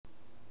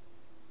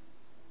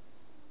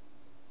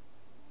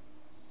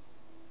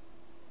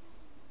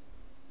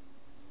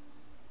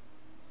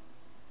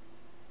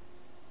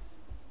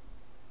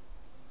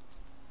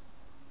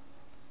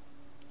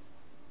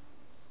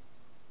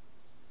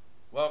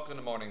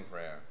in morning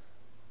prayer.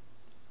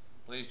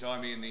 Please join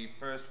me in the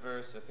first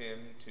verse of hymn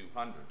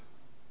 200.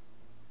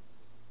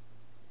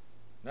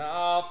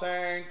 Now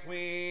thank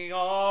we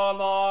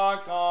all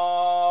our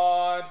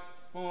God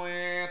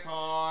with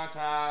heart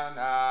and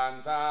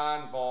hands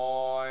and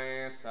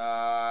voices,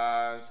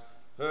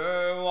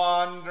 who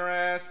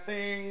wondrous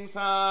things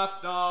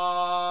hath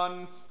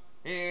done,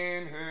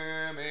 in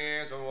whom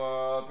his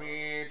world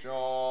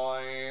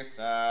rejoices,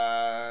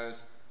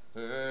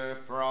 who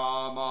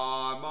from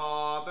our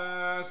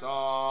mother's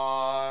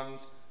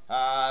arms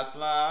hath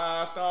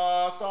blessed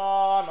us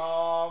on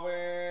our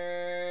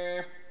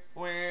way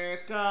with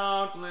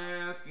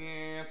countless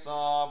gifts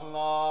of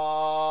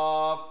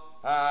love,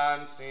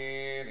 and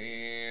still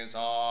is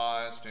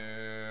ours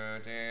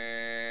today.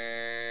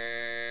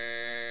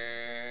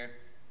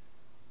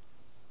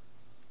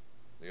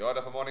 The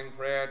order for morning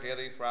prayer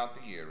daily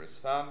throughout the year is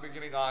found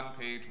beginning on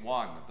page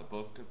 1 of the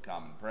Book of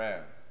Common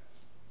Prayer.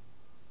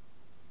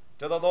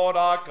 To the Lord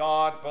our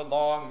God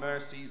belong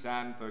mercies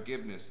and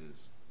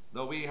forgivenesses,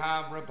 though we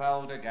have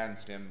rebelled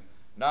against him,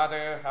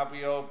 neither have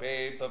we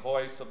obeyed the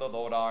voice of the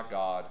Lord our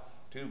God,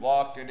 to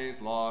walk in his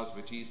laws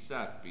which he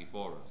set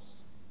before us.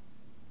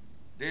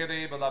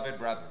 Dearly beloved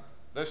brethren,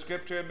 the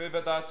Scripture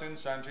moveth us in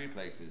sundry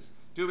places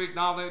to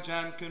acknowledge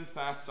and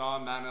confess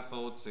our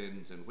manifold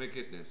sins and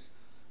wickedness,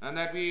 and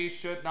that we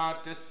should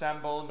not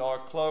dissemble nor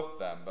cloak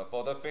them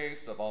before the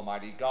face of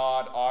Almighty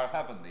God, our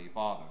heavenly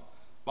Father,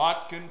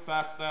 but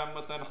confess them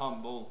with an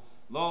humble,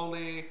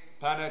 lowly,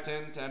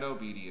 penitent, and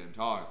obedient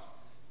heart,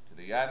 to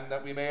the end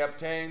that we may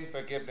obtain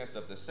forgiveness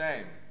of the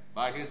same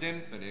by his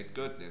infinite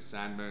goodness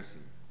and mercy.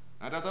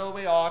 And although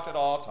we ought at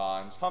all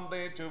times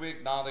humbly to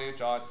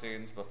acknowledge our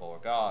sins before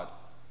God,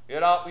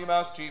 yet ought we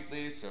most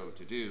chiefly so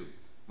to do,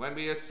 when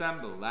we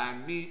assemble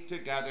and meet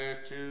together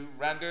to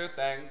render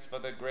thanks for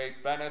the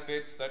great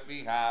benefits that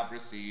we have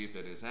received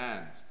at his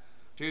hands,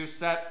 to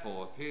set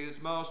forth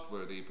his most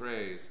worthy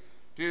praise,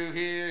 to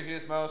hear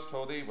his most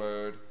holy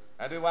word,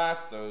 and to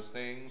ask those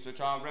things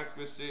which are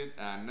requisite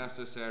and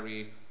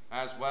necessary,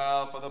 as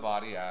well for the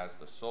body as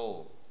the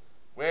soul.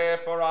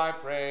 Wherefore I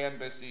pray and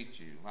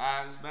beseech you,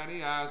 as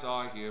many as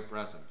are here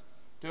present,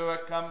 to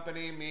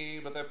accompany me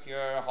with a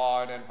pure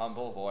heart and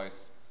humble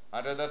voice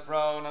under the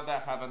throne of the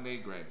heavenly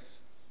grace,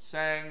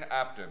 saying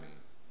after me,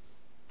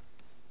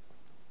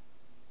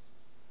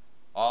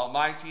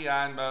 Almighty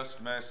and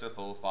most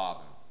merciful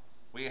Father,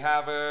 we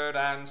have erred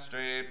and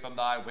strayed from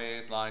thy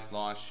ways like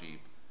lost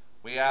sheep.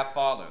 We have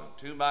followed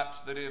too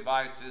much the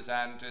devices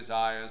and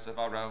desires of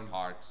our own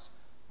hearts.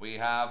 We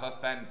have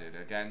offended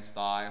against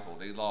thy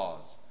holy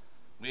laws.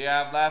 We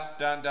have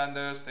left undone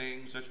those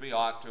things which we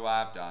ought to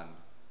have done,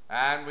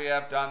 and we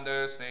have done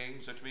those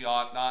things which we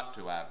ought not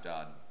to have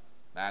done,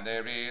 and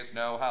there is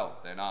no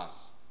help in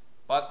us.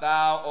 But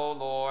thou, O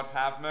Lord,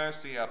 have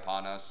mercy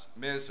upon us,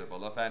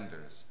 miserable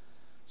offenders.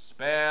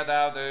 Spare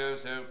thou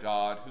those, O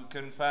God, who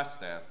confess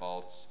their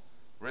faults.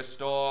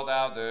 Restore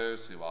thou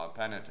those who are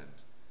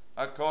penitent.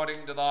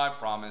 According to thy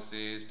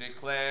promises,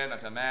 declare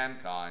unto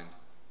mankind,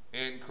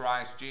 in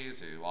Christ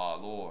Jesus our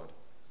Lord.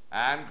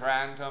 And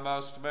grant, O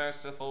most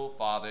merciful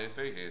Father,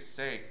 for his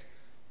sake,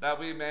 that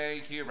we may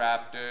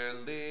hereafter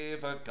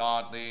live a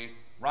godly,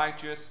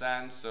 righteous,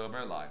 and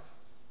sober life,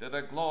 to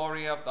the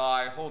glory of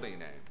thy holy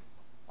name.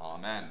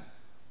 Amen.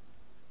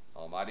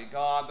 Almighty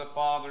God, the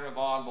Father of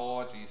our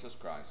Lord Jesus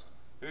Christ,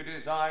 who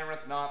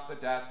desireth not the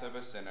death of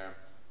a sinner,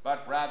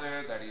 but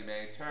rather that he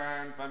may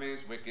turn from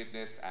his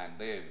wickedness and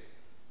live,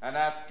 and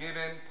hath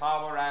given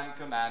power and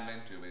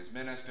commandment to his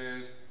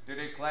ministers to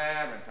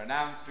declare and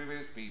pronounce to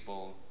his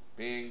people,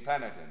 being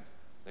penitent,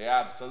 the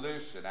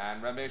absolution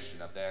and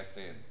remission of their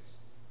sins.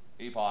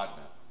 He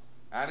pardoneth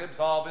and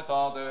absolveth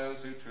all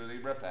those who truly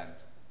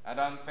repent and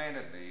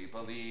unfeignedly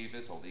believe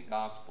his holy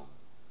gospel.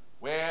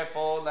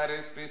 Wherefore let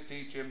us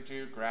beseech him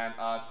to grant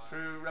us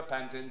true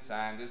repentance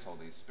and his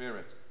Holy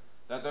Spirit,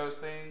 that those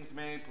things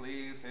may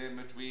please him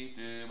which we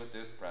do at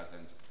this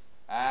present,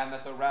 and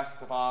that the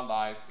rest of our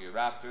life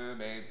hereafter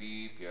may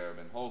be pure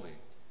and holy,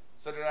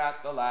 so that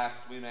at the last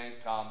we may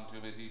come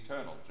to his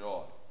eternal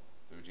joy.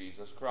 Through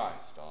Jesus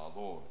Christ our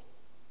Lord.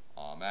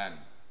 Amen.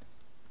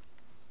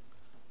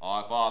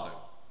 Our Father,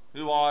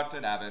 who art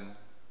in heaven,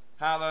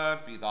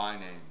 hallowed be thy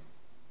name.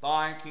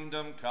 Thy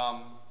kingdom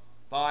come,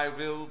 thy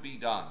will be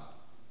done,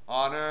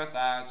 on earth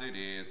as it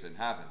is in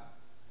heaven.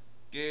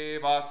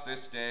 Give us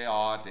this day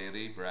our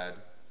daily bread,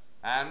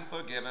 and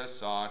forgive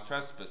us our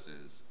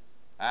trespasses,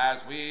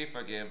 as we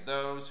forgive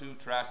those who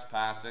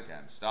trespass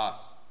against us.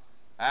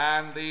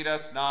 And lead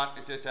us not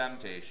into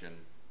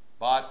temptation,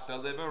 but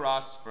deliver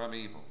us from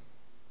evil.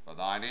 For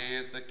thine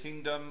is the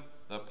kingdom,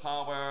 the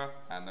power,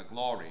 and the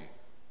glory,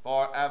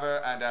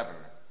 forever and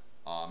ever.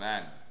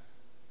 Amen.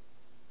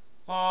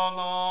 O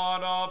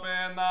Lord,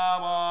 open thou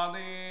our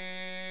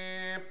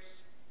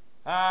lips,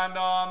 and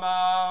our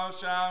mouths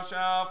shall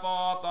shout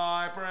forth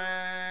thy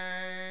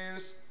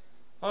praise.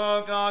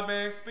 O God,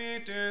 make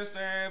speed to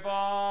save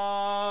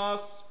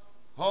us.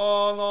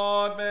 O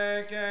Lord,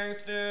 make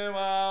haste to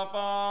help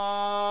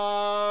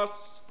us.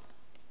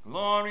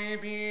 Glory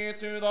be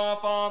to the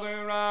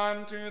Father,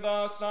 and to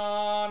the Son,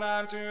 Son,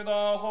 and to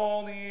the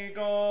Holy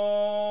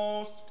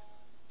Ghost,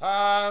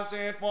 as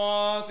it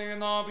was in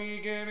the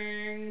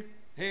beginning,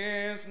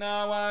 is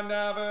now, and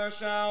ever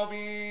shall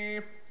be,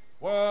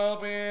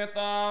 world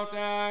without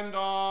end.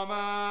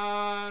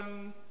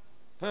 Amen.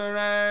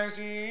 Praise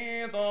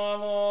ye the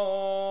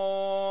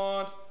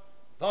Lord.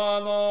 The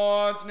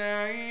Lord's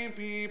name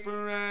be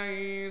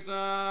praised.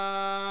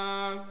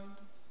 The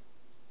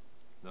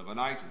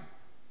Venite.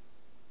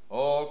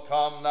 O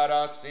come, let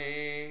us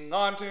sing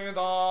unto the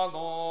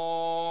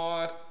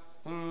Lord.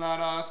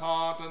 Let us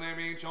heartily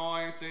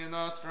rejoice in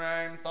the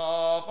strength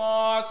of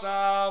our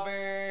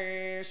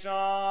salvation.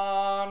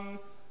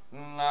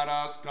 Let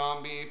us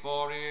come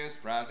before his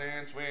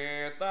presence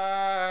with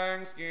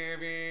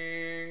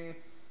thanksgiving,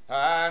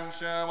 and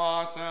show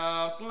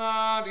ourselves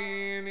glad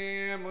in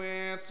him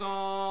with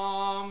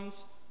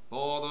psalms.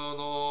 For the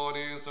Lord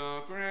is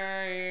a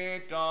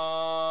great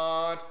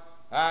God,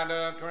 and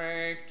a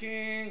great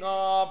King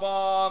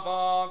above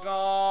all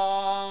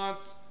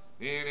gods.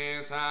 In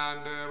his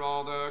hand are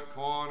all the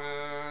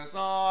corners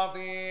of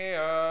the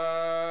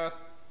earth,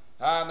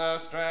 and the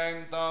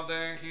strength of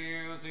the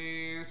hills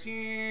is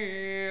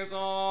his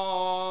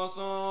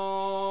also.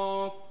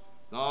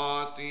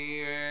 The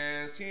sea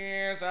is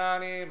his,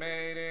 and he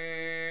made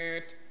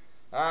it,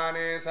 and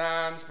his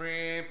hands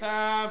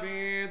prepared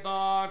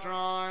the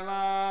dry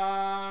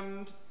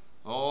land.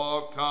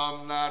 Oh,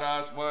 come, let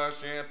us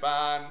worship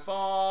and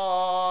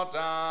fall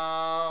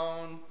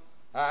down,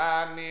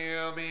 and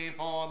kneel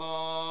before the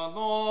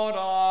Lord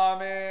our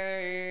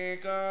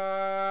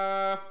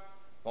Maker.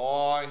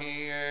 For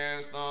he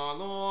is the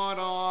Lord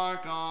our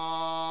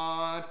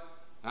God,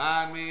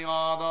 and we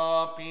are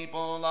the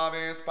people of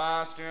his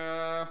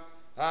pasture,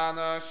 and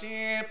the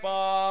sheep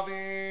of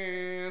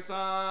his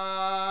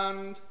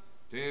hand.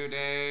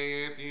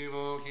 Today, if you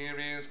will hear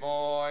his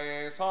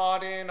voice,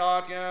 harden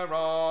not your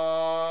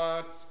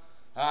hearts,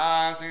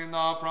 as in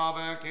the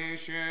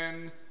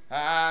provocation,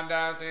 and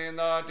as in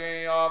the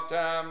day of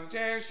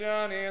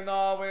temptation in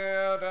the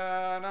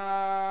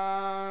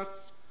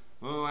wilderness,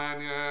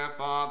 when your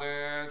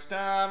fathers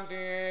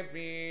tempted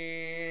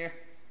me,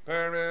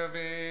 proved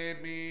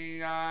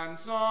me, and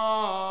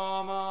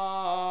saw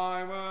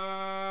my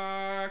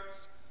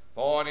works.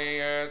 40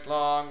 years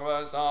long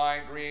was I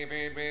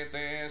grieved with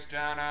this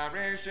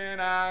generation,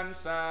 and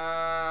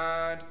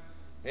said,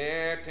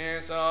 it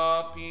is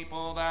a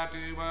people that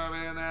do err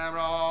in their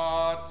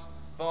hearts,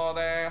 for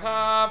they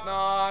have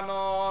not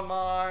known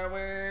my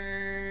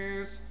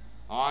ways.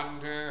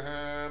 Unto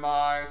whom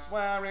I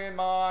swear in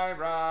my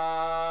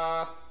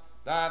wrath,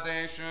 that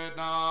they should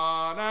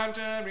not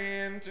enter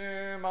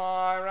into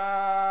my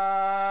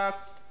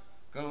rest.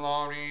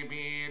 Glory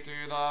be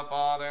to the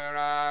Father,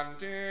 and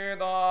to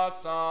the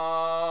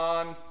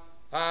Son,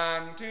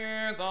 and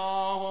to the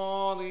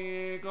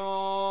Holy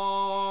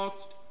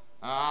Ghost,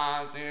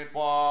 as it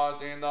was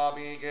in the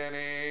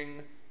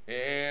beginning,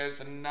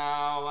 is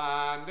now,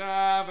 and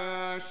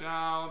ever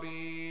shall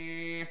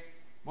be,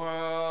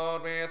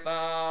 world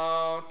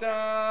without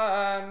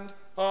end.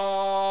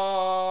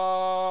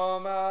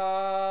 Amen.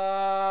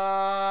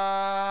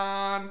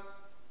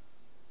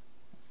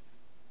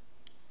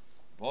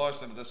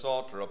 Portion of the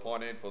Psalter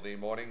appointed for the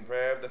morning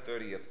prayer of the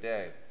 30th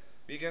day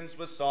begins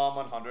with Psalm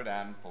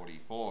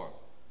 144,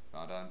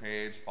 found on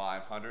page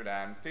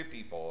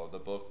 554 of the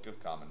Book of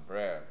Common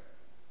Prayer.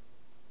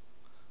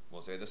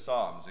 We'll say the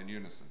Psalms in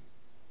unison.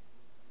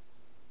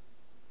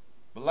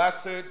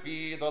 Blessed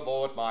be the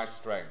Lord my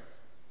strength,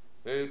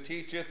 who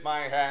teacheth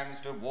my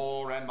hands to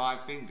war and my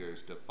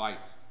fingers to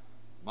fight,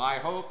 my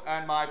hope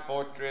and my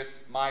fortress,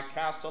 my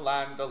castle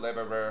and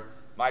deliverer,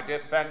 my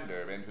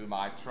defender in whom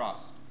I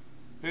trust,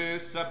 who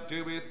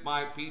subdueth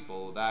my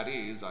people that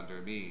is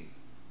under me.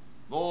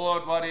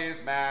 Lord, what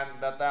is man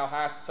that thou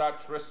hast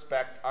such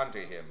respect unto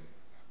him,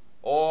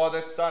 or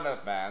the Son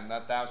of man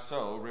that thou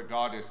so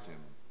regardest him?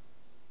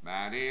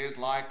 Man is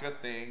like a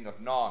thing of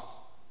naught,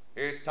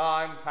 his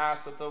time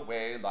passeth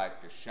away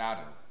like a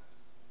shadow.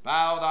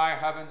 Bow thy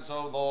heavens,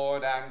 O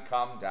Lord, and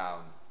come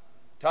down.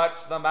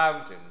 Touch the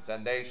mountains,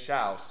 and they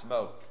shall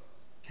smoke.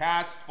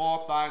 Cast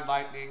forth thy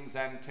lightnings,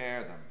 and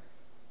tear them.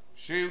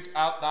 Shoot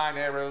out thine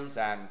arrows,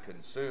 and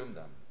consume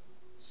them.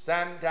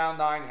 Send down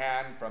thine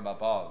hand from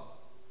above.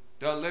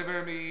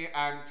 Deliver me,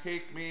 and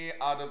take me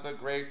out of the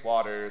great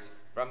waters,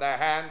 from the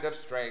hand of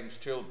strange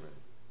children,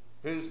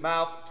 whose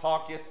mouth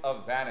talketh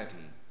of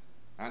vanity,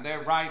 and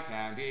their right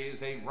hand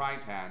is a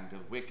right hand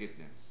of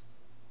wickedness.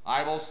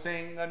 I will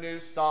sing a new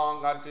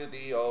song unto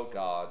thee, O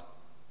God,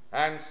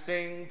 and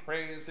sing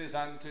praises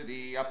unto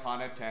thee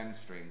upon a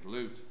 10-stringed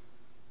lute.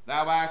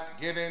 Thou hast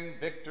given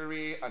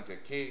victory unto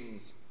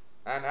kings,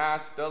 and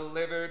hast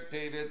delivered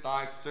David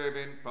thy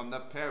servant from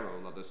the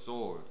peril of the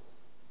sword.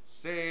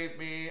 Save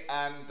me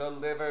and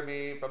deliver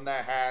me from the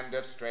hand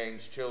of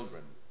strange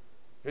children,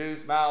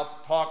 whose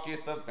mouth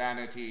talketh of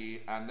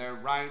vanity, and their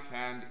right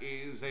hand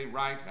is a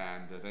right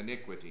hand of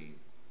iniquity,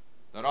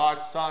 that our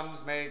sons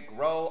may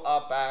grow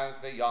up as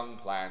the young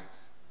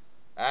plants,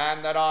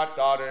 and that our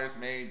daughters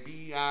may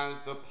be as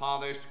the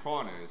polished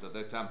corners of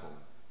the temple.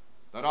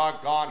 that our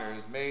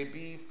garners may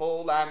be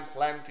full and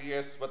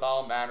plenteous with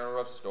all manner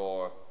of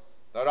store,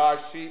 that our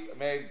sheep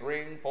may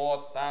bring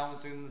forth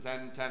thousands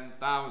and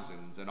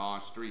 10,000s in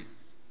our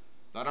streets,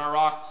 that our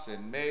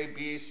oxen may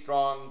be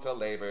strong to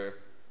labor,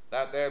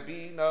 that there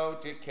be no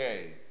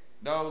decay,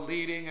 no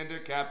leading into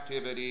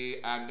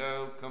captivity, and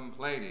no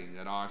complaining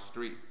in our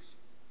streets.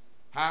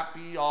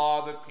 Happy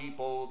are the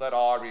people that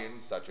are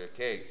in such a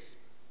case.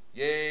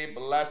 Yea,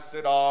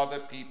 blessed are the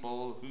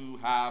people who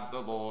have the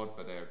Lord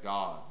for their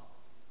God.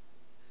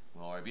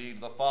 Glory be to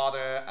the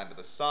Father, and to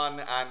the Son,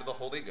 and to the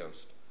Holy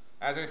Ghost,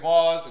 as it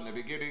was in the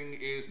beginning,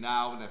 is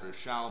now, and ever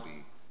shall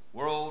be,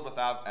 world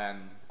without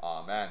end.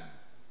 Amen.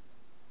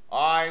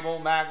 I will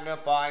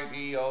magnify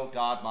thee, O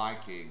God my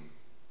King,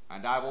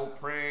 and I will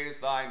praise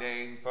thy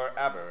name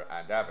forever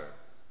and ever.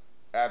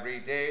 Every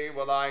day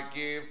will I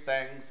give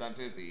thanks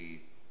unto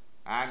thee,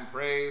 and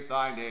praise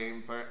thy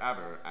name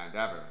forever and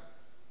ever.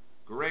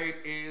 Great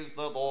is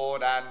the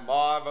Lord, and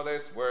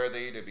marvelous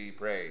worthy to be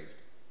praised.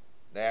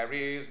 There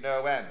is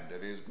no end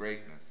of his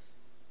greatness.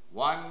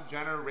 One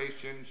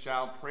generation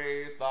shall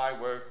praise thy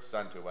works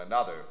unto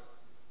another,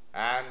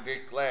 and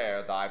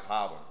declare thy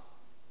power.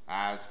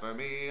 As for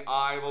me,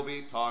 I will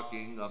be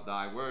talking of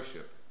thy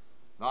worship,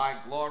 thy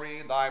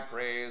glory, thy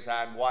praise,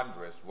 and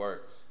wondrous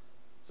works,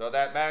 so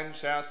that men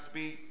shall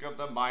speak of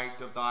the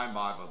might of thy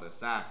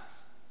marvelous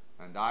acts.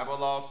 And I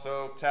will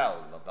also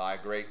tell of thy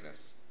greatness.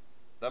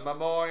 The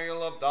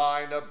memorial of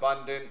thine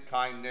abundant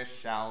kindness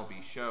shall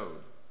be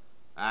showed,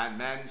 and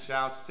men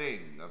shall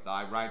sing of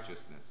thy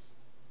righteousness.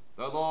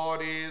 The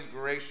Lord is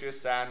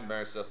gracious and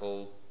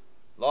merciful,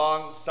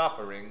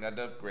 long-suffering and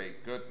of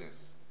great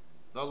goodness.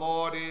 The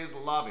Lord is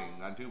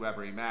loving unto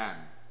every man,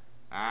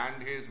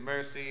 and his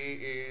mercy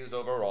is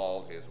over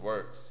all his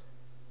works.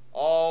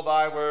 All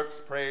thy works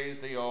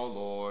praise thee, O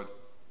Lord,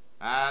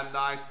 and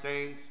thy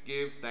saints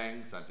give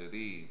thanks unto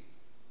thee.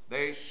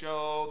 They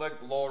show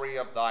the glory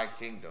of thy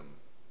kingdom,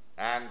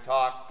 and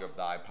talk of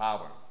thy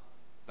power,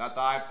 that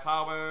thy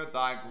power,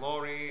 thy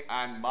glory,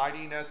 and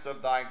mightiness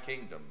of thy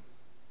kingdom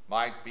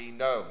might be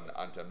known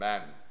unto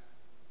men.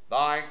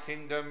 Thy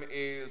kingdom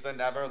is an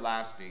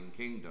everlasting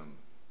kingdom,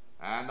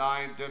 and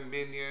thy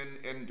dominion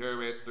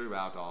endureth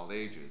throughout all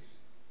ages.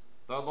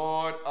 The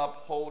Lord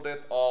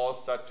upholdeth all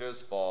such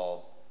as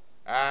fall,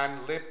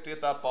 and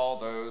lifteth up all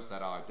those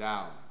that are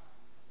down.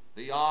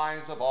 The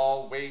eyes of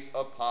all wait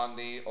upon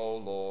thee, O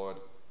Lord,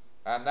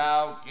 and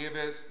thou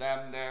givest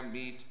them their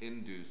meat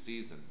in due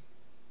season.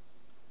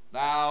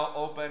 Thou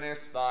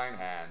openest thine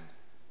hand,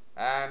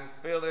 and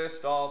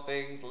fillest all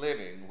things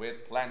living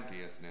with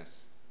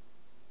plenteousness.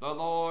 The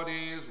Lord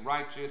is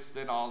righteous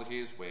in all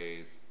his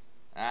ways,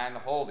 and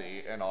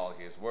holy in all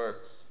his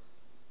works.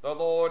 The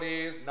Lord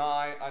is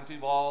nigh unto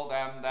all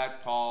them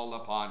that call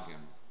upon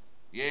him,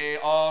 yea,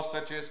 all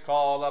such as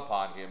call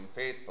upon him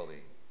faithfully.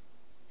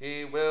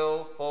 He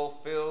will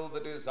fulfill the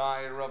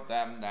desire of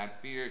them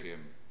that fear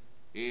him.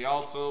 He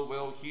also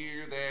will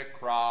hear their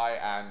cry,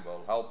 and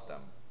will help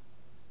them.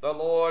 The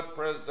Lord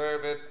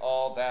preserveth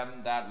all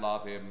them that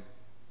love him,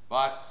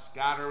 but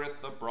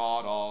scattereth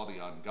abroad all the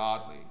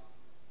ungodly.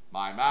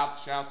 My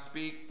mouth shall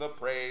speak the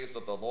praise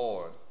of the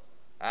Lord,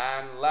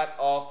 and let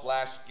all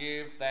flesh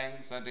give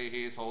thanks unto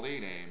his holy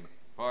name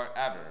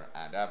forever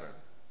and ever.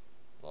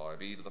 Glory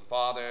be to the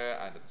Father,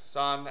 and to the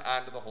Son,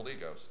 and to the Holy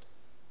Ghost,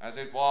 as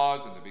it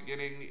was in the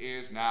beginning,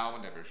 is now,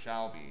 and ever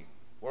shall be,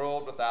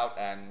 world without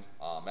end.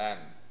 Amen.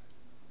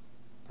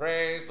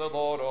 Praise the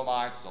Lord, O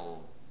my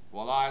soul.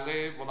 While I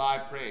live, will I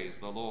praise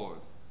the Lord.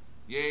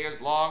 Yea,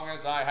 as long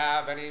as I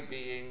have any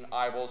being,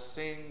 I will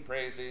sing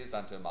praises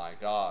unto my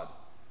God.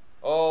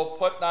 O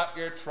put not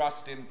your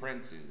trust in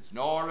princes,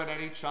 nor in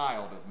any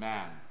child of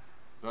man,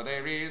 for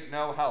there is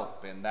no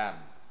help in them.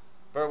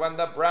 For when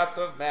the breath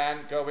of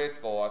man goeth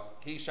forth,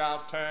 he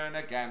shall turn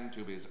again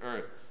to his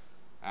earth,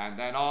 and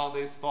then all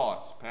his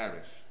thoughts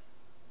perish.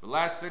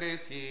 Blessed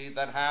is he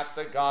that hath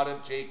the God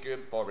of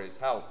Jacob for his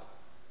help,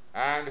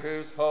 and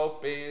whose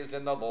hope is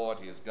in the Lord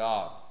his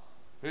God,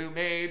 who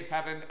made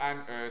heaven and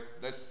earth,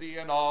 the sea,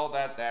 and all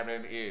that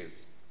therein is,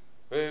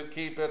 who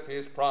keepeth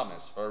his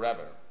promise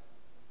forever,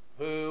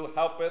 who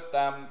helpeth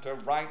them to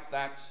right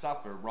that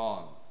suffer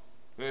wrong,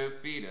 who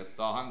feedeth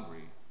the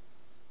hungry.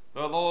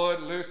 The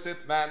Lord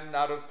looseth men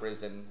out of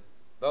prison.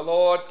 The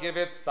Lord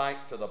giveth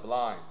sight to the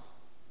blind.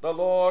 The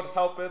Lord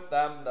helpeth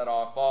them that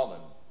are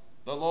fallen.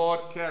 The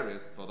Lord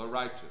careth for the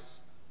righteous.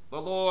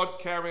 The Lord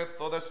careth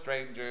for the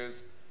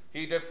strangers.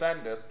 He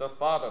defendeth the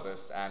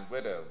fatherless and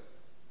widow.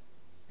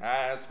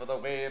 As for the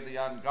way of the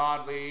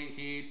ungodly,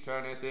 he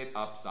turneth it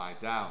upside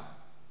down.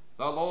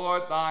 The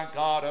Lord thy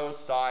God, O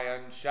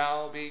Sion,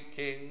 shall be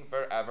king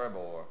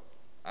forevermore,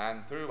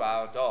 and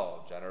throughout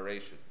all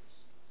generations.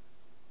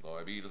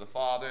 Glory be to the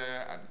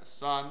Father, and to the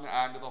Son,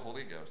 and to the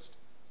Holy Ghost,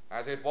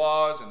 as it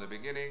was in the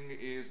beginning,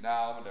 is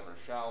now, and ever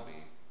shall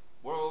be,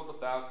 world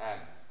without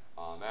end.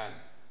 Amen.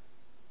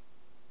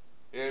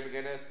 Here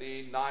beginneth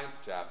the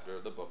 9th chapter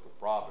of the book of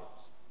Proverbs.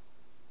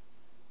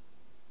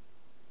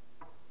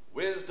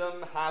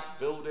 Wisdom hath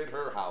builded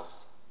her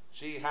house.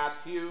 She hath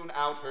hewn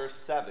out her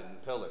 7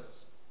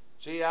 pillars.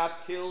 She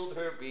hath killed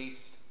her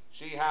beast,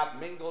 she hath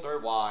mingled her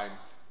wine,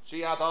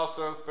 she hath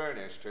also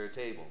furnished her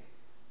table.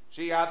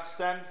 She hath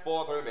sent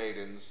forth her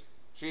maidens,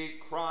 she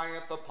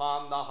crieth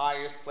upon the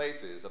highest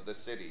places of the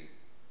city.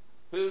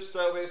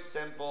 Whoso is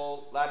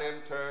simple, let him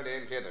turn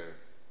in hither.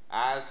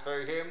 As for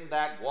him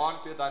that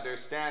wanteth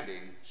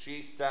understanding,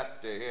 she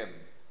saith to him,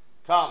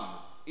 Come,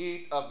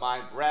 eat of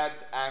my bread,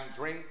 and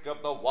drink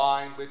of the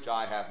wine which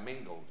I have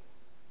mingled.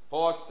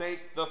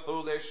 Forsake the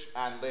foolish,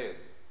 and live,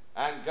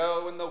 and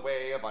go in the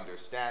way of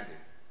understanding.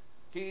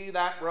 He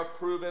that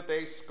reproveth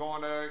a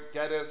scorner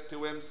getteth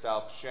to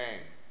himself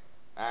shame,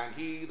 and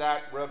he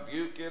that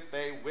rebuketh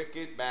a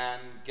wicked man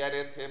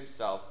getteth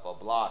himself a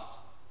blot.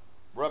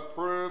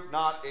 Reprove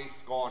not a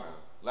scorner,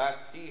 lest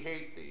he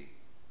hate thee.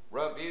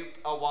 Rebuke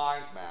a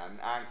wise man,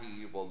 and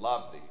he will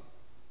love thee.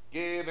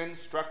 Give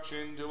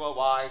instruction to a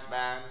wise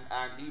man,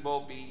 and he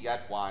will be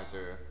yet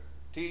wiser.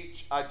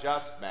 Teach a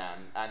just man,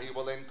 and he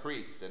will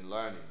increase in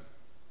learning.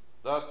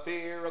 The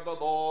fear of the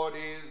Lord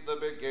is the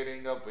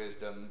beginning of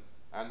wisdom,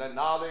 and the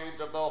knowledge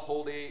of the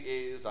holy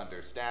is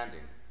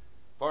understanding.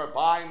 For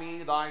by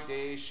me thy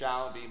days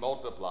shall be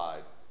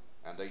multiplied,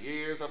 and the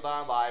years of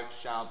thy life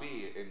shall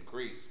be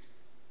increased.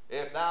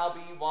 If thou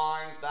be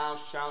wise, thou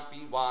shalt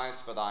be wise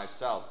for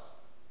thyself.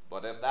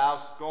 But if thou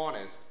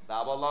scornest,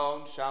 thou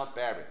alone shalt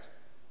bear it.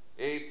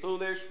 A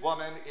foolish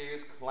woman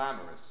is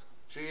clamorous.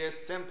 She is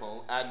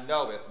simple, and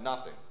knoweth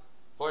nothing.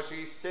 For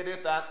she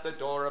sitteth at the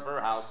door of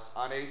her house,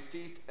 on a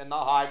seat in the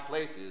high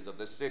places of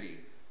the city,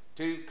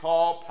 to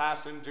call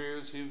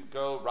passengers who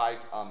go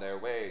right on their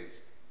ways.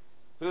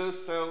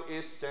 Whoso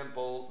is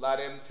simple, let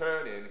him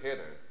turn in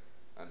hither.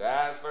 And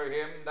as for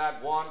him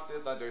that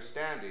wanteth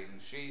understanding,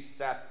 she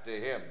saith to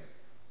him,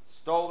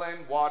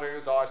 Stolen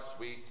waters are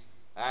sweet,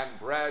 and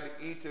bread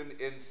eaten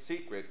in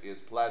secret is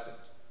pleasant.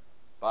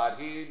 But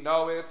he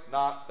knoweth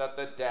not that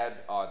the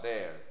dead are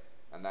there,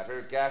 and that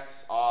her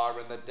guests are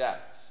in the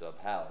depths of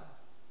hell.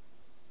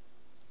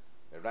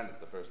 It endeth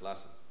the first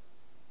lesson.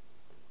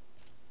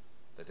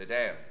 The Te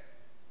Deum.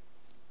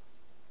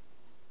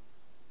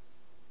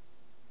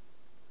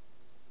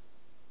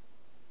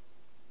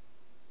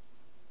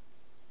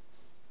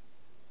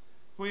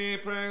 We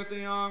praise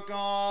thee, O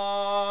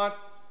God.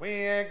 We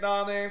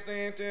acknowledge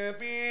thee to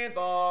be the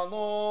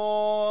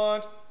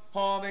Lord.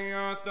 All the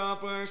earth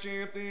doth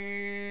worship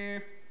thee,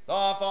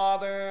 the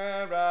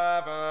Father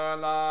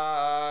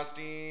everlasting.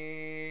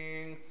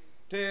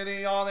 To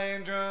thee all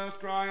angels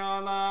cry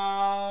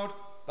aloud,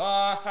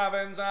 the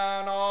heavens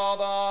and all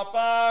the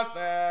powers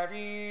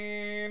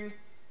therein.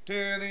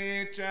 To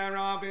thee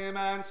cherubim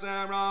and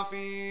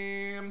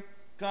seraphim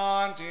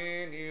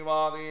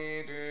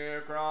continually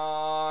do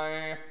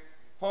cry,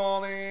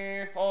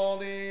 Holy,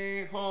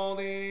 holy,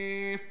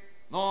 holy,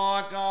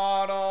 Lord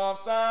God of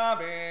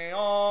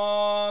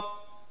Sabaoth.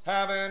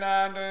 Heaven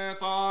and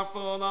earth are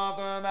full of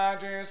the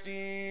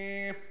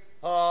majesty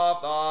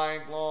of thy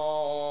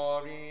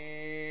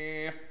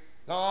glory.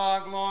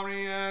 The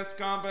glorious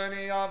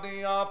company of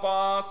the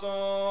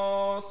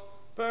apostles,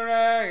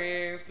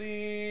 praise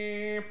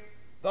thee.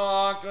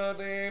 The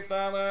goodly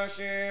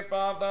fellowship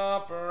of the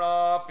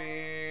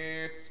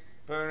prophets,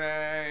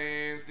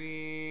 praise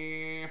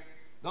thee.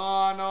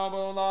 The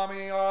noble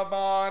army of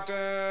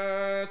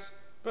martyrs,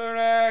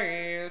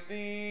 praise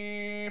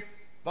thee.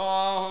 The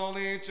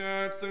holy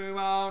church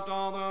throughout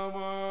all the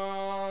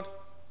world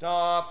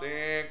doth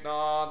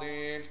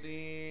acknowledge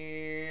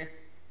thee.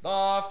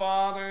 The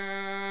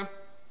Father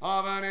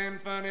of an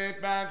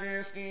infinite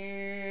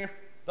majesty,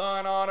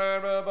 thine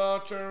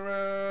honorable,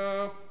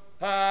 true,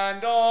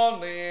 and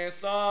only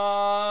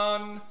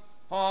Son,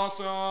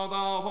 also the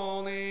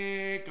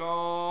Holy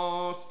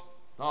Ghost,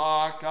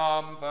 the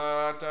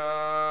Comforter.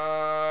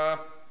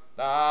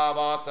 Thou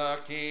art the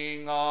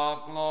King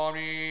of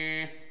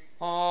glory,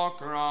 O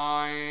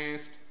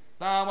Christ.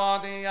 Thou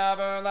art the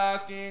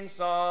everlasting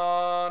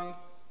Son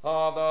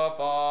of the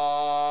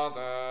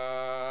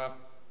Father.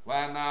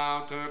 When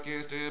thou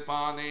tookest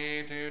upon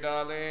thee to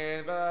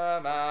deliver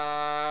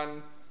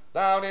man,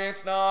 thou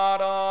didst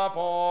not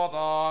abhor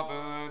the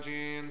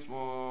Virgin's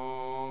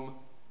womb.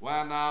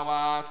 When thou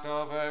hast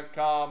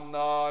overcome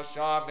the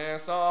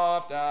sharpness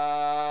of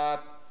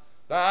death,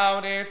 thou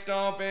didst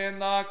open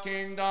the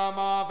kingdom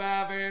of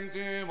heaven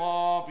to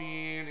all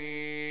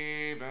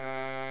believers.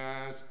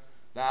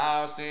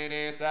 Thou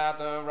sittest at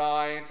the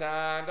right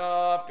hand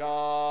of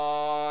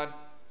God,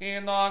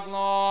 in the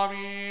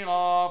glory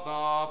of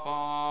the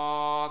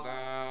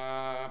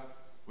Father.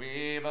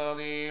 We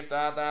believe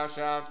that thou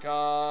shalt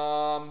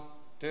come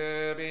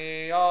to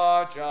be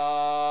our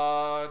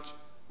judge.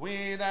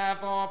 We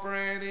therefore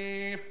pray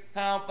thee,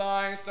 help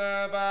thy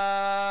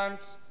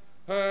servants,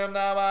 whom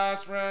thou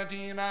hast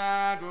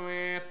redeemed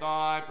with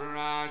thy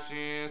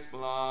precious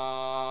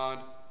blood.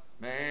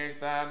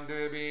 Make them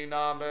to be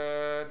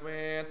numbered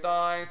with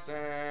thy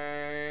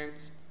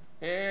saints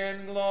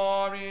in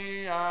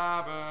glory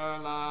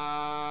everlasting.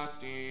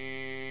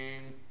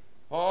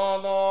 O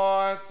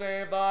Lord,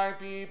 save thy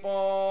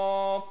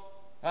people,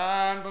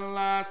 and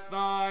bless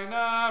thine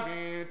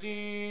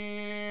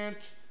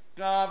heritage.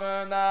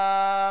 Govern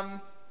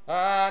them,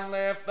 and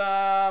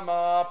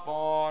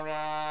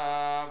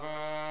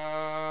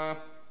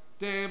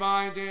Day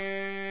by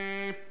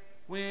day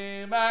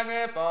we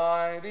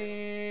magnify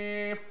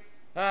thee,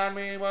 and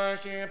we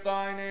worship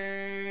thy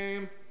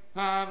name,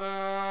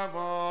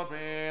 evermore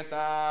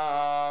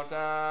without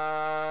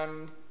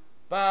end.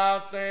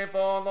 Vouchsafe,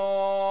 O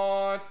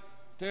Lord,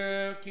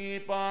 to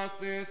keep us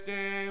this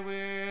day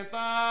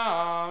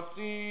without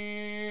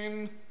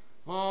sin.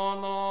 O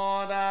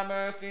Lord, have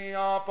mercy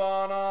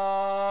upon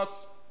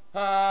us,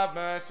 have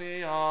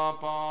mercy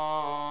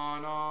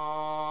upon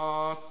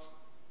us.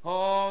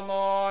 O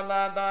Lord,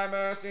 let thy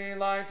mercy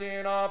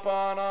lighten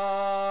upon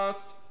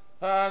us,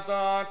 as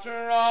our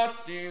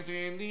trust is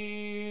in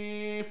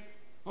thee.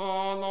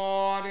 O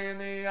Lord, in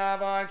thee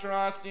have I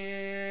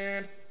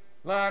trusted,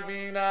 let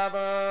me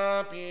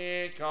never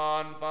be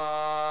confounded.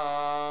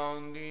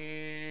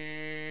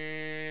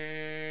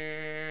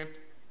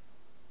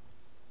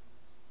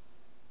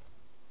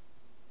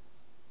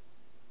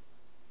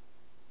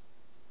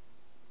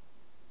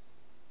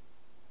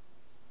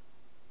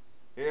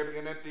 Here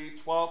beginneth the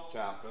 12th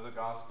chapter of the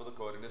Gospel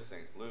according to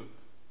St. Luke.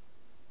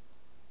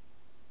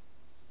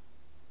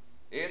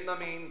 In the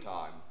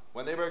meantime,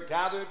 when they were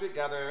gathered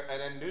together an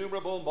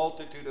innumerable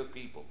multitude of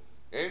people,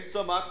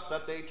 insomuch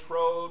that they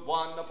trode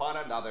one upon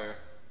another,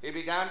 he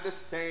began to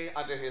say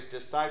unto his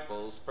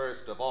disciples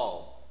first of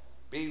all,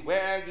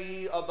 Beware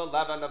ye of the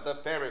leaven of the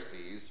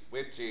Pharisees,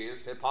 which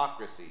is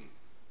hypocrisy.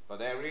 For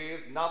there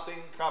is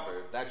nothing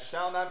covered that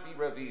shall not be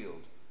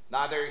revealed,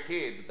 neither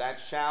hid that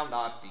shall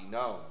not be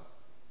known.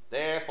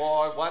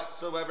 Therefore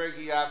whatsoever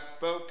ye have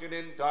spoken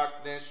in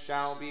darkness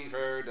shall be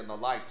heard in the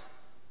light,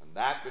 and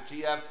that which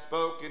ye have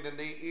spoken in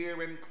the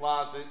ear in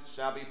closet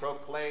shall be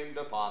proclaimed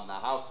upon the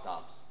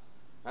housetops.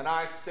 And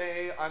I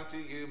say unto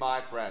you,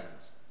 my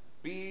friends,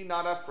 be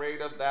not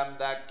afraid of them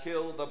that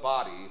kill the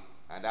body,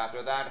 and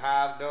after that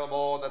have no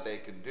more that they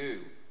can do.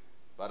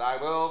 But I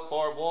will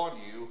forewarn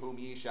you whom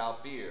ye shall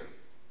fear.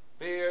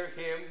 Fear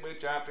him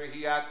which after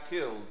he hath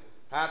killed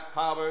hath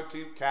power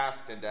to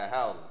cast into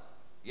hell.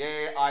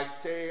 Yea, I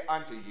say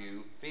unto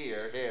you,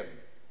 fear him.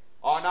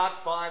 Are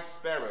not 5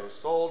 sparrows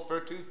sold for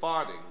 2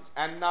 farthings,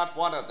 and not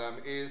one of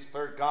them is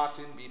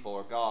forgotten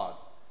before God?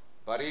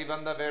 But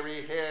even the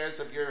very hairs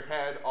of your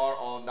head are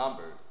all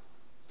numbered.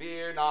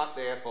 Fear not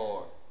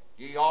therefore,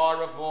 ye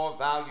are of more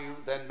value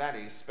than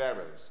many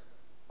sparrows.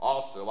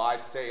 Also I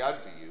say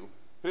unto you,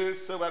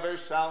 whosoever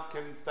shall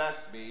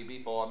confess me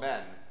before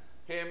men,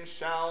 him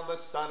shall the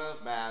Son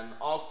of Man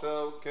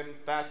also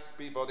confess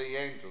before the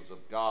angels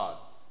of God.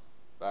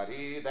 But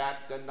he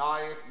that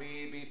denieth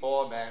me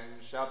before men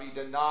shall be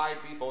denied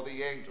before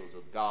the angels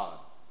of God.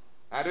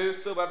 And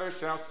whosoever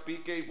shall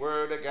speak a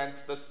word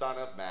against the Son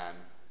of Man,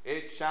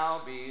 it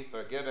shall be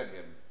forgiven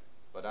him.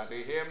 But unto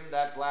him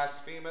that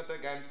blasphemeth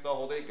against the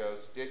Holy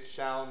Ghost, it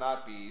shall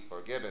not be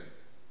forgiven.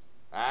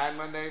 And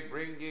when they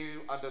bring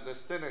you unto the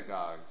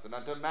synagogues and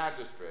unto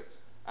magistrates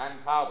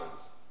and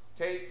powers,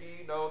 take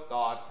ye no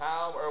thought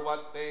how or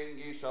what thing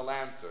ye shall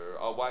answer,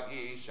 or what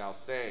ye shall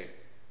say.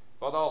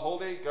 For the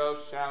Holy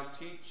Ghost shall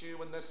teach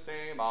you in the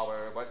same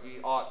hour what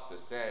ye ought to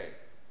say.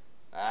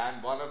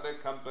 And one of the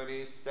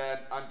company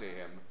said unto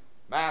him,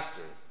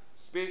 Master,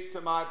 speak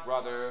to my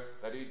brother,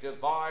 that he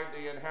divide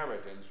the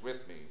inheritance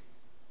with me.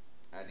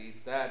 And he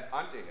said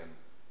unto him,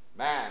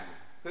 Man,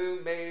 who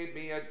made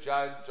me a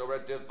judge or a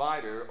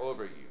divider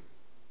over you?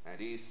 And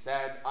he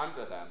said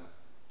unto them,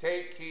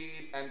 Take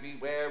heed and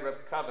beware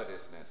of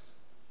covetousness.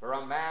 For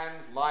a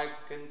man's life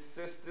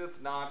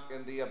consisteth not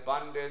in the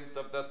abundance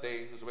of the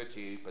things which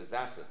he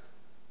possesseth.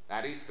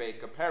 And he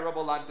spake a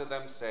parable unto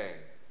them, saying,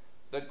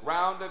 The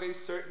ground of a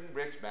certain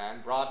rich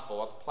man brought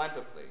forth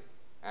plentifully.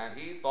 And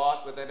he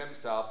thought within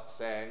himself,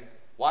 saying,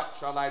 What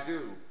shall I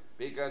do,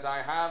 because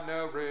I have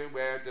no room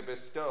where to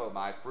bestow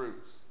my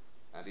fruits?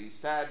 And he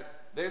said,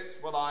 This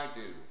will I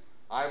do.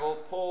 I will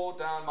pull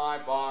down my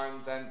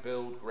barns and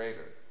build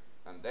greater,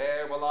 and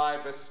there will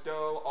I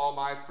bestow all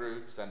my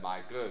fruits and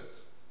my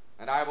goods.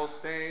 And I will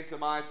say to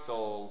my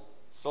soul,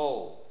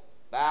 Soul,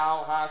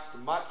 thou hast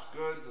much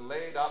goods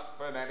laid up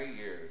for many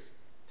years.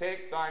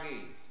 Take thine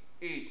ease,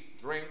 eat,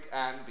 drink,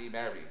 and be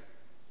merry.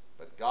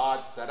 But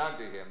God said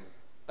unto him,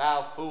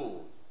 Thou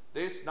fool,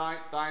 this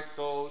night thy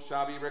soul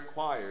shall be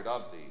required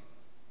of thee.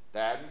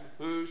 Then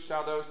whose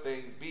shall those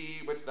things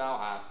be which thou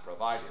hast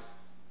provided?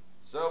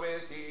 So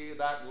is he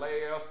that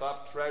layeth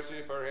up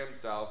treasure for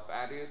himself,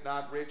 and is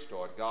not rich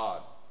toward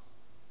God.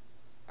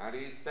 And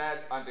he said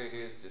unto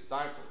his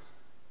disciples,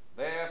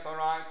 Therefore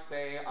I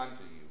say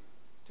unto you,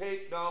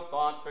 take no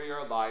thought for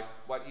your life,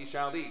 what ye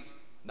shall eat,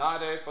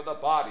 neither for the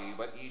body,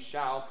 what ye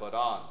shall put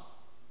on.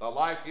 The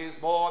life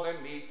is more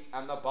than meat,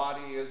 and the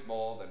body is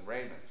more than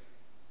raiment.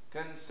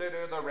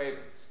 Consider the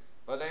ravens,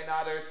 for they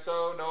neither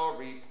sow nor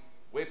reap,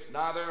 which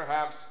neither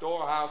have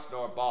storehouse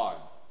nor barn,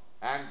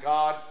 and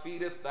God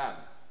feedeth them.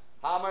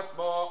 How much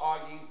more are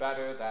ye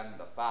better than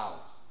the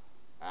fowls?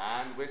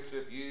 And which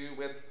of you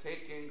with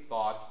taking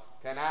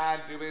thought can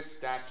add to his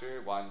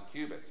stature 1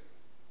 cubit?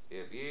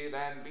 If ye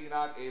then be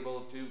not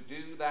able to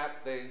do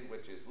that thing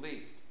which is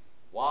least,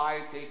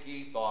 why take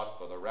ye thought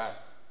for the rest?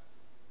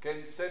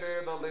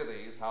 Consider the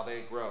lilies how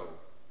they grow.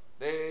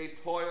 They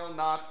toil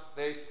not,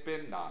 they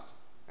spin not.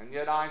 And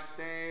yet I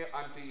say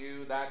unto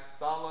you that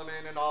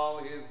Solomon in all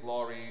his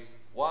glory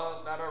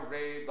was not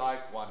arrayed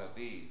like one of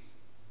these.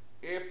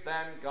 If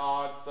then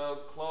God so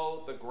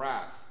clothe the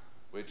grass,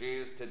 which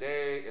is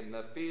today in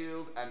the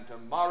field and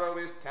tomorrow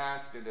is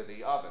cast into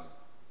the oven,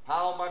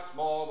 how much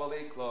more will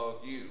he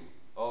clothe you,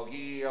 O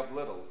ye of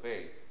little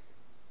faith?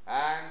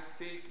 And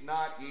seek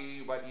not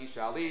ye what ye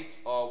shall eat,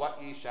 or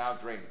what ye shall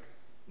drink,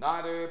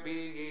 neither be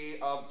ye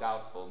of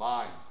doubtful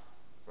mind.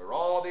 For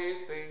all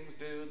these things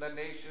do the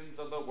nations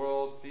of the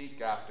world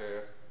seek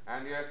after,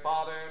 and your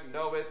Father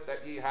knoweth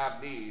that ye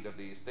have need of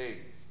these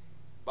things.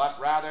 But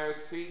rather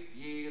seek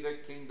ye the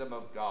kingdom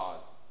of God,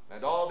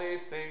 and all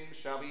these things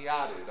shall be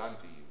added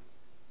unto you.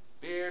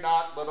 Fear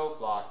not, little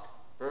flock,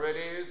 for it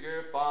is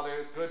your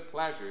Father's good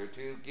pleasure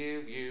to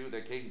give you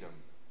the kingdom.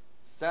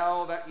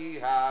 Sell that ye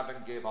have,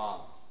 and give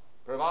alms.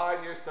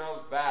 Provide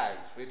yourselves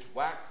bags which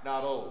wax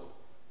not old,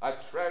 a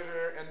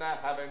treasure in the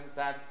heavens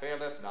that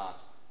faileth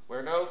not,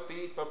 where no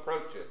thief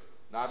approacheth,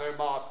 neither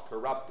moth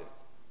corrupteth.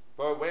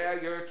 For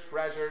where your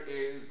treasure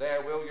is,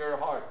 there will your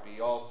heart be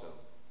also.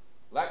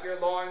 Let your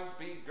loins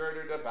be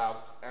girded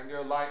about, and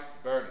your lights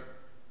burning.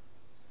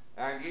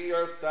 And ye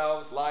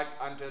yourselves like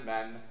unto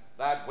men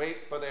that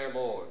wait for their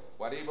Lord,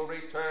 when he will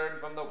return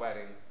from the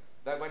wedding,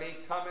 that when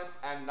he cometh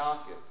and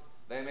knocketh,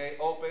 they may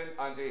open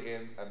unto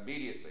him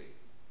immediately.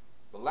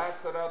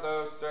 Blessed are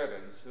those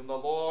servants whom the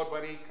Lord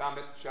when he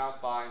cometh shall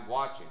find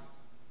watching.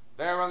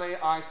 Verily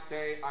I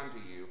say unto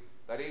you,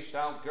 that he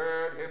shall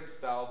gird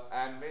himself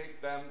and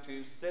make them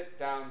to sit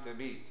down to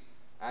meat,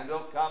 and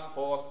will come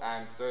forth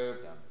and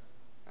serve them.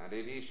 And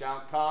if he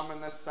shall come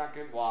in the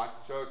second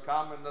watch, or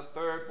come in the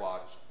third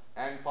watch,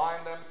 and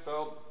find them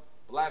so,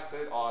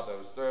 blessed are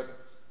those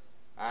servants.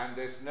 And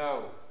this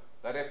know,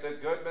 that if the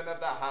goodman of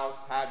the house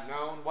had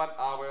known what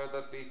hour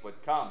the thief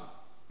would come,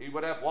 he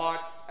would have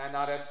watched, and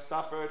not have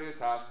suffered his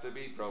house to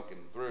be broken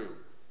through.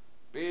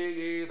 Be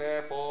ye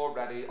therefore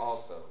ready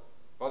also,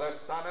 for the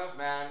Son of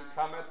Man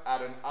cometh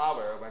at an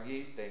hour when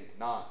ye think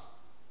not.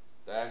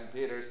 Then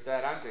Peter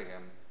said unto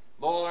him,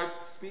 Lord,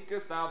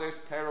 speakest thou this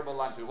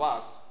parable unto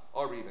us,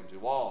 or even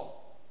to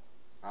all?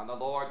 And the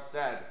Lord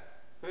said,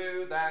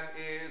 Who then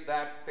is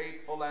that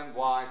faithful and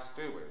wise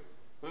steward,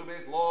 whom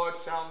his Lord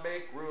shall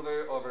make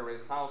ruler over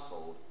his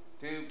household,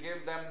 to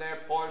give them their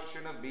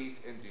portion of meat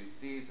in due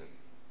season?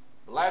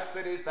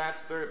 Blessed is that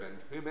servant,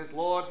 whom his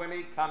Lord when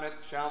he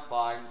cometh shall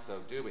find so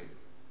doing.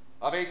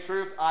 Of a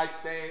truth I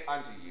say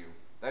unto you,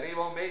 that he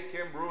will make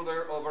him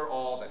ruler over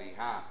all that he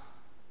hath.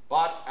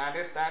 And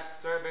if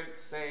that servant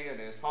say in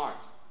his heart,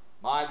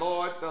 My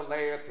Lord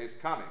delayeth his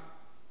coming,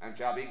 and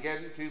shall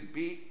begin to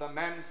beat the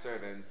men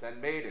servants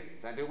and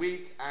maidens, and to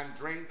eat and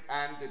drink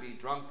and to be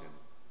drunken,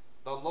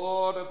 the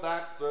Lord of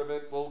that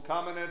servant will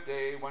come in a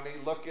day when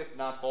he looketh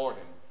not for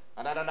him,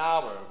 and at an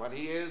hour when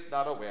he is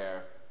not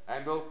aware,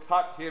 and will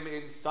cut him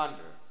in sunder,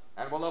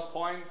 and will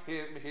appoint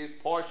him his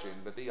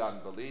portion with the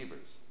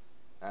unbelievers.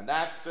 And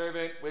that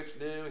servant which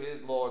knew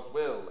his Lord's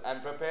will,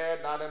 and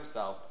prepared not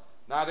himself,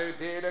 neither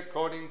did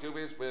according to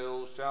his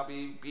will, shall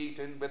be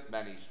beaten with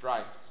many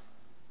stripes.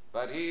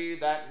 But he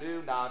that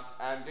knew not,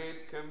 and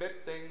did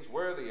commit things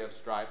worthy of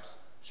stripes,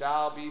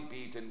 shall be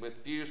beaten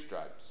with few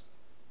stripes.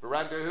 For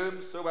unto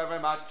whomsoever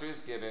much is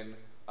given,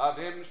 of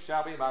him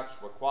shall be much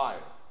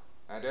required.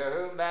 And to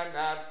whom men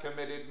have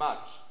committed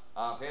much,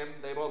 of him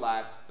they will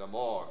ask the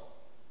more.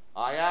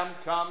 I am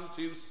come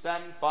to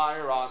send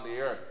fire on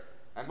the earth,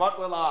 and what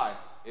will I,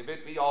 if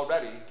it be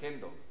already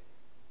kindled?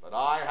 But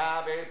I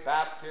have a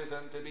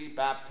baptism to be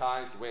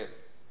baptized with,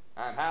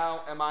 and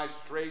how am I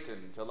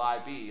straitened till I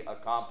be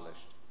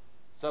accomplished?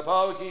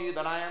 Suppose ye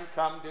that I am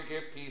come to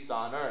give peace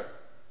on earth?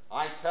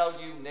 I tell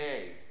you,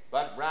 nay,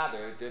 but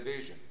rather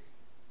division.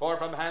 For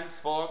from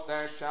henceforth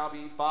there shall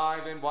be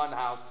 5 in one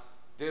house,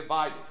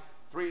 divided,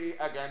 3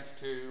 against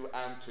 2,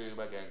 and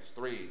 2 against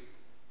 3.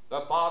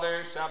 The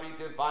father shall be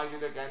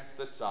divided against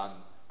the son,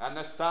 and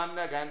the son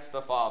against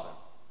the father,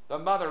 the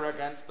mother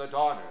against the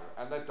daughter,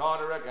 and the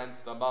daughter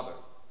against the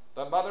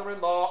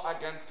mother-in-law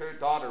against her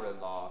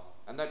daughter-in-law,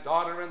 and the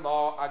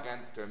daughter-in-law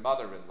against her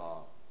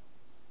mother-in-law.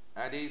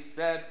 And he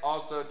said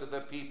also to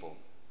the people,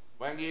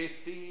 When ye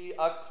see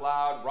a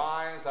cloud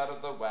rise out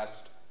of the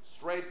west,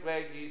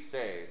 straightway ye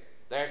say,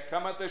 There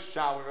cometh a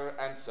shower,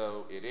 and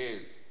so it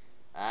is.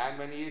 And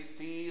when ye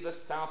see the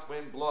south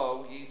wind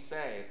blow, ye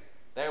say,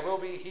 There will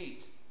be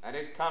heat, and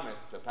it cometh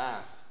to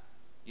pass.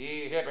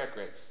 Ye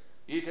hypocrites,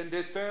 ye can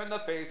discern the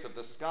face of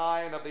the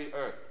sky and of the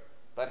earth,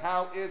 but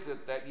how is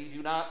it that ye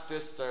do not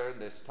discern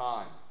this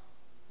time?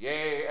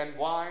 Yea, and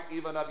why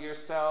even of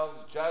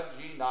yourselves judge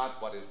ye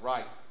not what is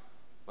right?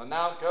 When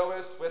thou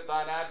goest with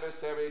thine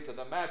adversary to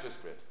the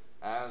magistrate,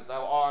 as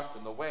thou art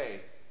in the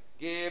way,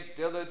 give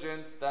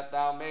diligence that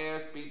thou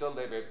mayest be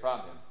delivered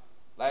from him,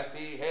 lest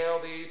he hale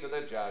thee to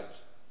the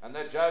judge, and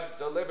the judge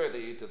deliver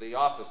thee to the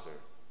officer,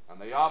 and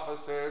the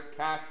officer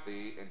cast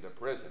thee into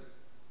prison.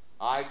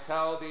 I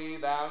tell thee,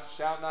 thou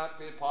shalt not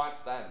depart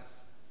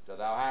thence, till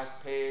thou hast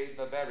paid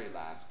the very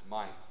last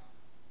mite.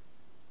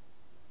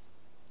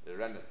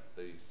 There endeth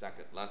the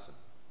second lesson.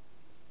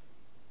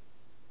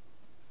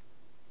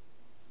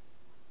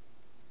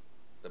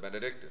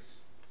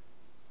 Benedictus.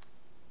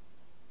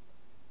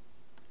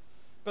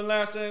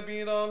 Blessed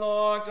be the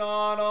Lord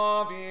God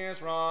of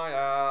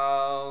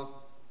Israel,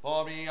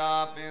 for he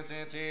hath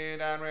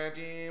visited and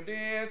redeemed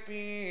his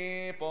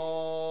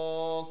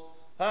people,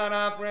 and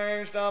hath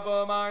raised up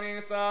a mighty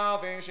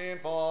salvation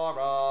for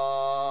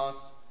us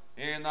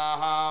in the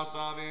house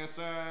of his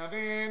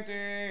servant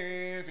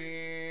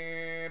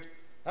David,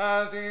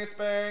 as he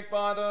spake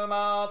by the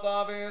mouth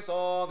of his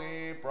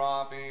holy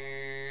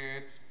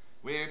prophets,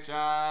 which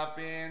have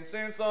been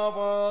since the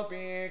world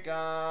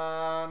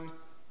began,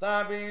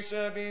 that we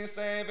should be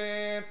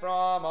saved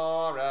from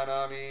our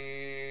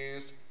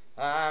enemies,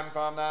 and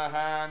from the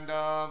hand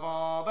of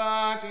all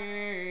that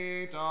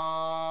hate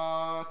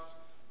us,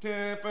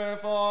 to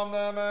perform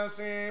the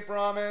mercy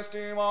promised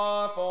to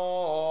our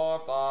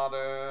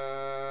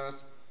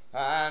forefathers,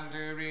 and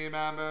to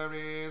remember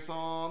his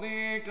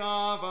holy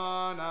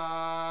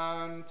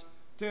covenant,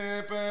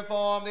 to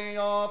perform the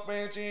oath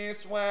which he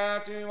sware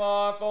to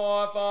our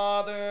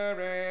forefather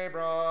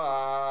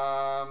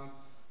Abraham,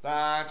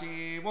 that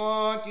he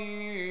would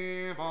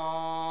give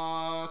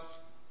us,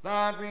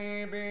 that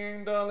we,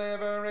 being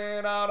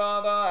delivered out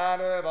of the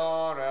hand of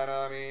our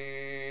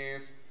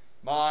enemies,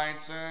 might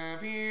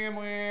serve him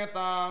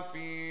without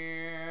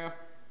fear,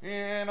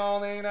 in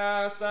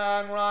holiness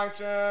and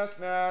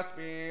righteousness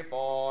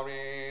before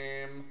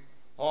him,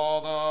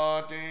 all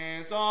the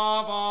days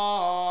of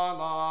our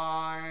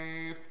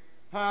life.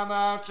 And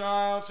thou,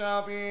 child,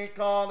 shalt be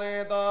called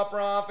the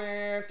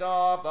prophet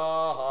of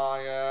the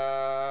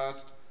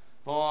highest.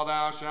 For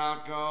thou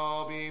shalt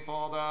go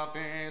before the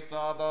face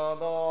of the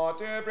Lord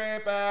to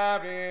prepare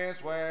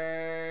his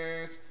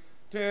ways,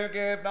 to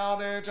give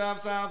knowledge of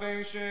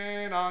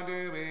salvation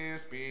unto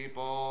his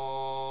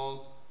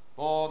people,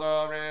 for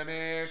the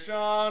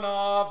remission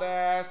of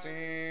their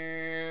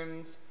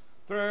sins,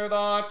 through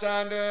the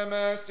tender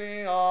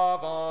mercy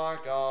of our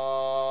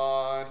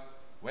God,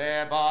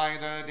 whereby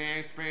the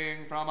day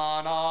spring from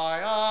on high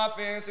hath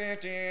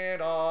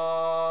visited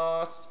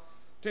us,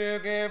 to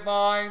give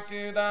light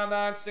to them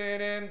that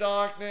sit in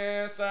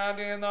darkness and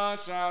in the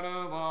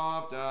shadow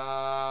of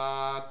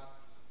death,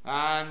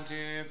 and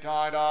to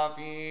guide our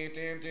feet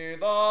into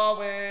the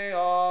way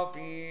of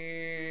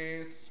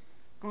peace.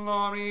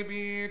 Glory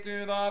be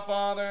to the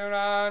Father,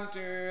 and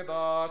to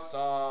the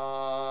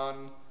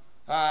Son,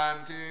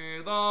 and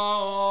to the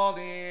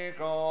Holy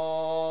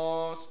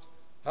Ghost,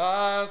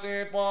 as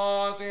it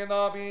was in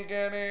the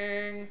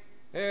beginning,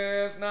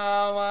 is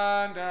now,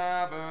 and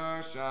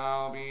ever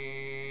shall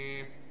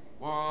be,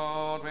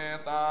 world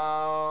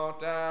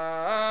without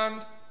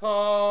end.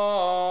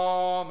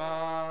 Amen.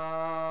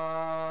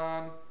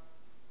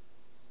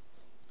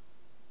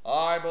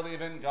 I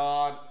believe in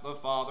God, the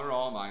Father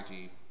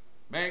Almighty,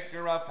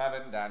 maker of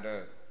heaven and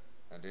earth,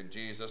 and in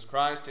Jesus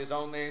Christ, his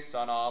only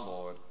Son, our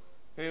Lord,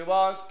 who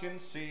was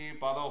conceived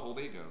by the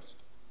Holy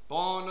Ghost,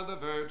 born of the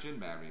Virgin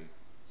Mary,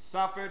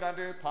 suffered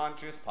under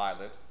Pontius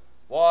Pilate,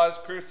 was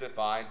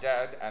crucified,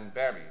 dead, and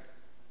buried.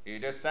 He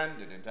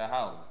descended into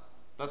hell.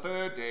 The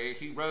third day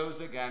he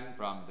rose again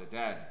from the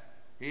dead.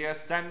 He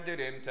ascended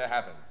into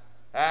heaven,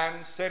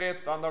 and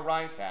sitteth on the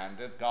right hand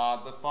of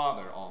God the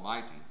Father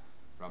Almighty.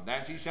 From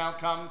thence he shall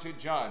come to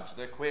judge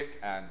the quick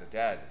and the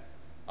dead.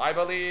 I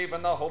believe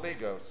in the Holy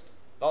Ghost,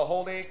 the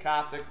holy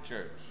Catholic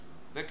Church,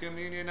 the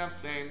communion of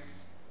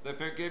saints, the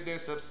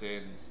forgiveness of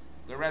sins,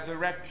 the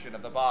resurrection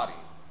of the body,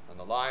 and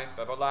the life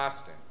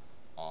everlasting.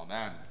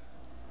 Amen.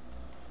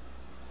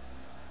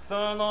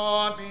 The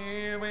Lord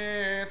be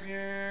with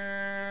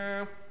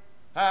you,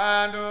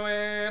 and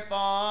with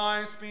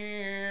thy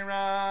spirit.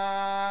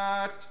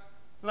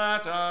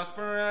 Let us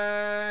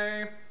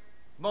pray.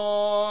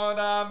 Lord,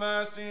 have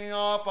mercy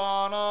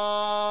upon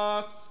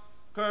us.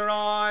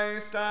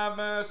 Christ, have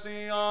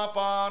mercy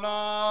upon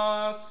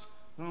us.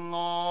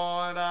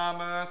 Lord, have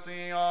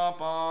mercy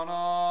upon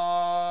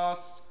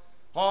us.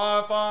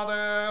 Our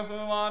Father, who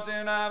art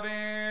in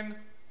heaven,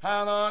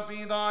 hallowed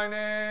be thy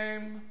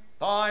name.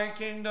 Thy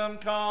kingdom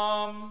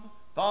come,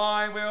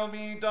 thy will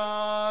be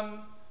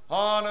done,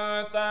 on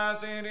earth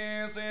as it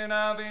is in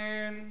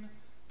heaven.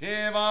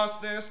 Give us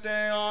this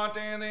day our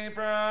daily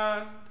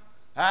bread,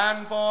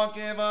 and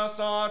forgive us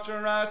our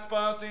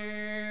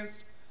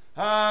trespasses,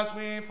 as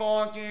we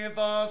forgive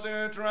those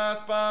who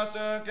trespass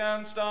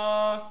against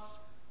us.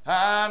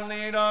 And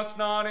lead us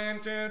not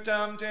into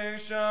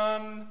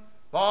temptation,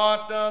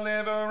 but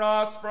deliver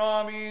us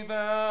from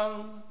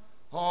evil.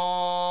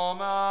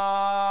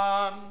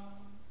 Amen.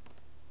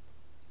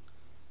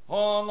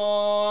 O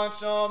Lord,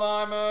 show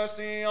thy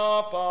mercy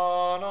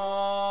upon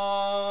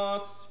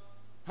us,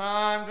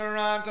 and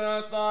grant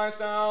us thy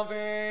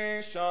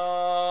salvation.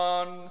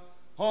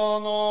 O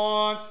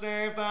Lord,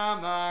 save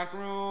them that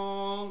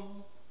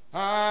rule,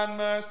 and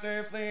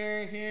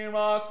mercifully hear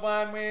us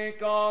when we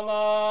call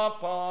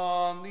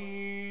upon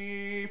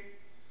thee.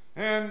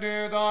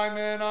 Endue thy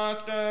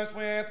ministers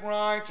with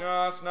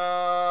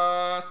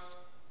righteousness,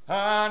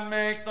 and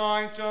make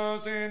thy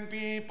chosen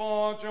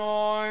people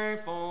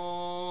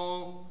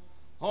joyful.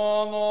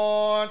 O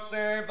Lord,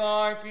 save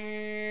thy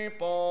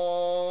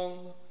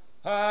people,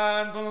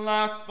 and bless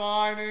bless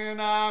thine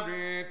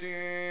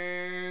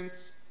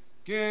inheritance.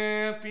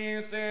 Give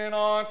peace in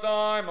our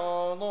time,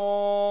 O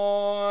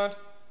Lord,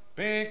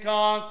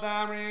 because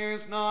there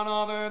is none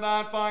other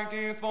that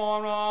fighteth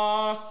for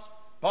us,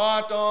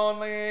 but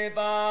only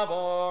thou,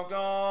 O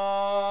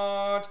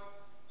God.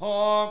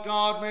 O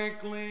God, make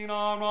clean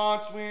our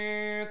hearts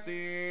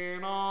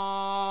within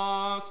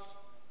us,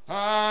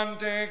 and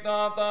take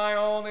not thy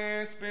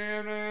Holy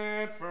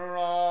Spirit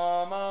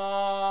from us.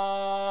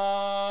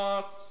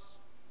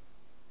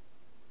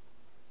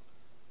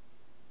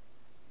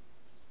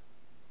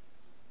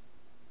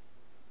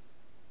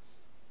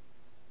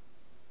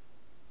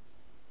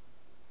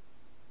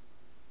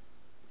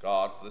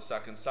 God for the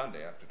second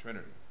Sunday after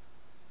Trinity.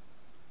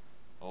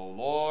 O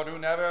Lord, who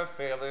never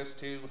failest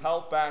to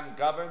help and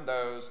govern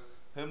those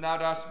whom thou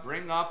dost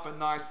bring up in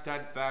thy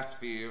steadfast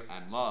fear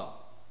and love,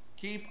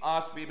 keep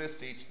us, we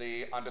beseech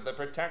thee, under the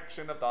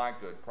protection of thy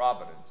good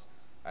providence,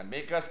 and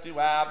make us to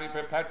have a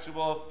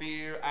perpetual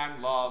fear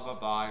and love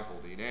of thy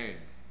holy name.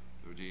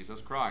 Through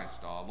Jesus Christ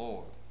our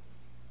Lord.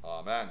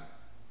 Amen.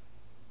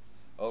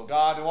 O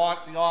God, who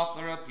art the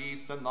author of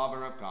peace and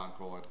lover of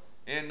concord,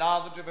 in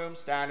knowledge of whom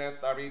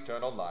standeth our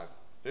eternal life,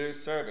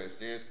 whose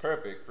service is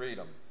perfect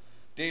freedom,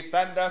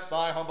 defend us,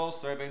 thy humble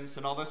servants,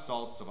 in all the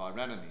assaults of our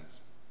enemies,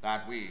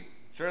 that we,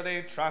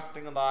 surely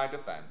trusting in thy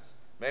defense,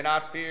 may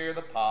not fear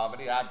the power of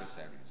any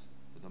adversaries,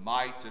 through the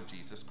might of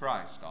Jesus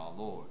Christ our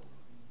Lord.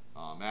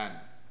 Amen.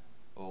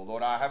 O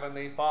Lord, our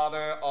heavenly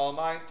Father,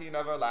 almighty and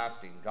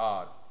everlasting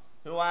God,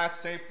 who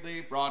hast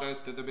safely brought us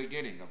to the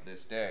beginning of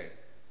this day,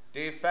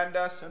 defend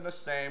us in the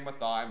same with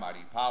thy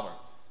mighty power,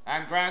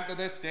 and grant that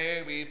this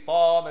day we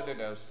fall into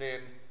no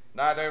sin,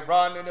 neither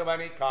run into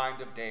any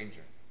kind of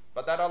danger,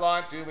 but that all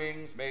our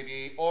doings may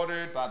be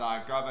ordered by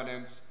thy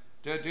governance,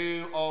 to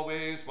do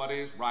always what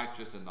is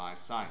righteous in thy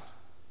sight.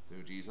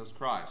 Through Jesus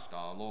Christ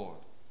our Lord.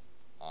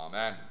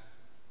 Amen.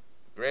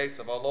 The grace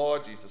of our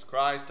Lord Jesus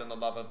Christ, and the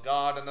love of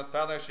God, and the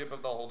fellowship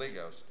of the Holy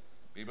Ghost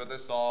be with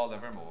us all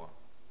evermore.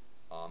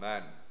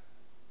 Amen.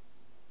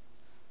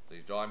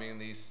 Please join me in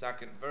the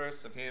second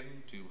verse of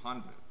hymn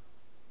 200.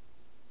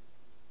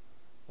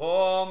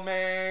 Oh,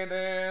 may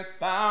this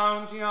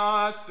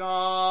bounteous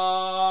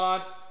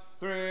God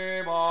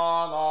through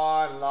all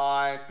our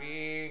life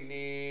be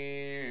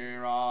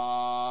near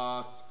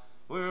us,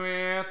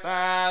 with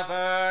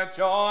ever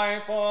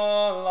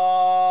joyful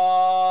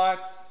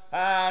hearts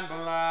and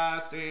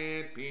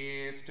blessed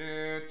peace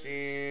to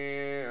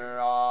cheer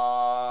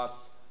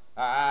us,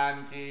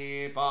 and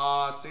keep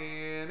us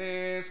in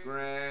his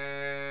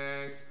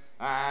grace,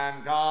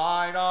 and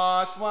guide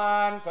us well